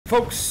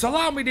Folks,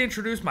 allow me to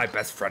introduce my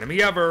best frenemy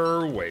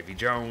ever, Wavy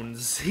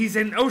Jones. He's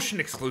an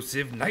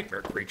ocean-exclusive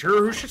nightmare creature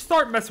who should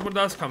start messing with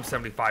us come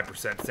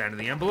 75%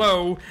 sanity and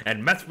below,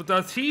 and mess with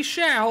us he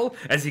shall,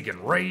 as he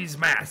can raise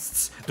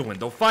masts,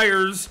 dwindle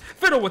fires,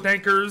 fiddle with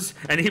anchors,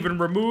 and even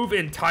remove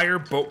entire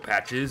boat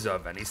patches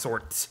of any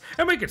sort.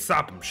 And we can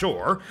stop him,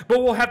 sure,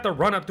 but we'll have to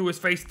run up to his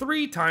face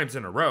 3 times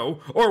in a row,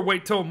 or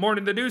wait till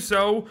morning to do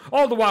so,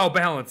 all the while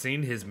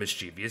balancing his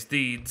mischievous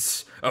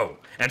deeds. Oh,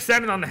 and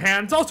standing on the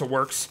hands also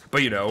works,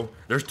 but you know,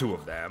 there's 2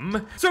 of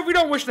them. So if you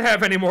don't wish to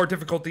have any more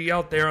difficulty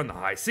out there on the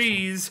high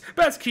seas,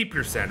 best keep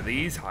your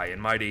sanities high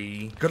and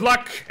mighty. Good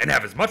luck, and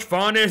have as much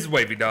fun as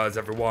Wavy does,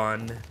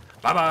 everyone.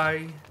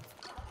 Bye-bye.